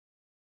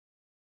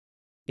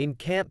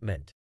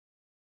Encampment.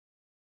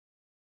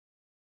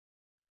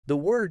 The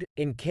word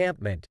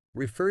encampment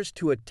refers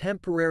to a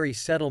temporary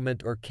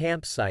settlement or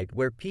campsite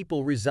where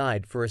people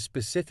reside for a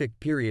specific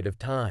period of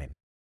time.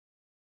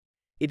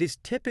 It is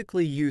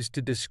typically used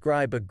to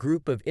describe a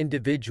group of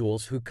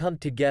individuals who come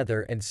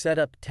together and set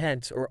up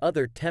tents or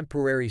other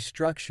temporary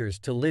structures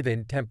to live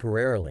in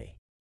temporarily.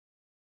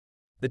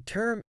 The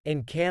term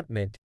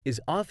encampment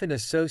is often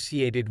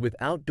associated with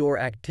outdoor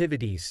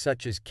activities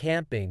such as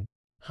camping,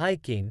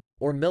 hiking,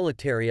 or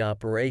military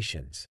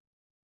operations.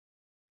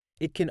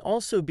 It can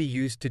also be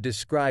used to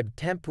describe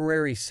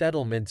temporary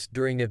settlements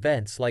during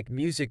events like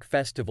music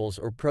festivals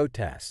or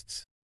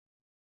protests.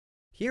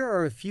 Here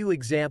are a few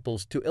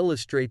examples to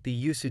illustrate the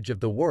usage of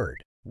the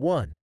word.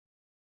 1.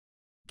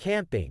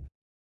 Camping.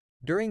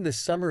 During the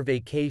summer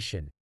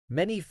vacation,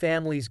 many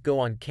families go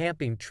on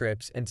camping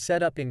trips and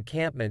set up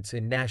encampments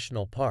in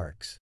national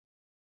parks.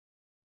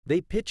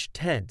 They pitch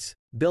tents,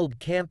 build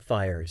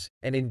campfires,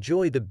 and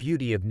enjoy the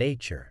beauty of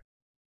nature.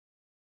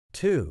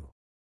 2.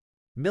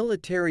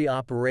 Military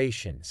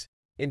operations.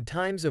 In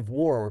times of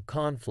war or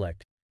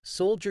conflict,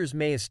 soldiers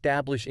may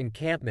establish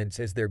encampments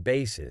as their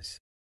bases.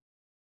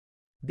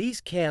 These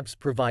camps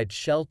provide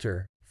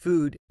shelter,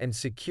 food, and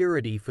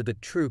security for the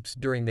troops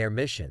during their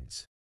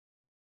missions.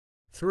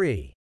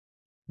 3.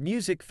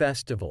 Music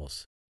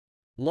festivals.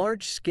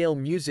 Large-scale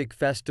music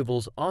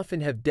festivals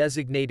often have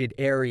designated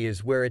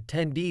areas where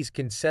attendees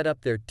can set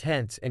up their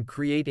tents and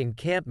create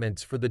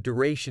encampments for the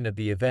duration of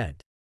the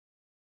event.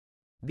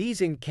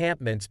 These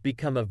encampments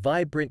become a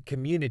vibrant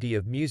community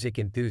of music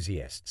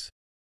enthusiasts.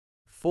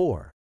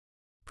 4.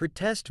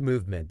 Protest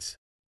movements.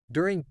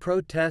 During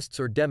protests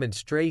or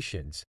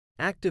demonstrations,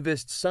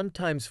 activists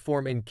sometimes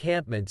form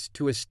encampments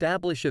to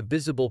establish a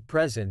visible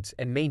presence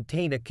and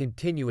maintain a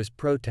continuous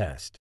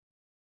protest.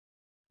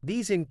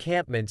 These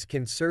encampments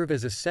can serve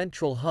as a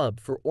central hub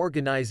for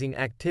organizing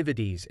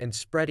activities and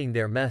spreading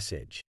their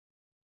message.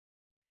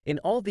 In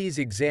all these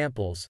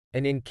examples,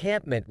 an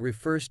encampment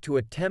refers to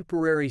a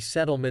temporary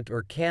settlement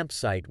or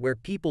campsite where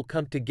people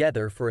come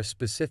together for a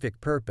specific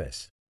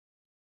purpose.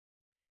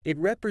 It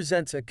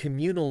represents a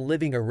communal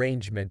living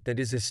arrangement that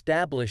is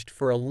established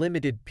for a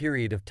limited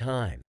period of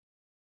time.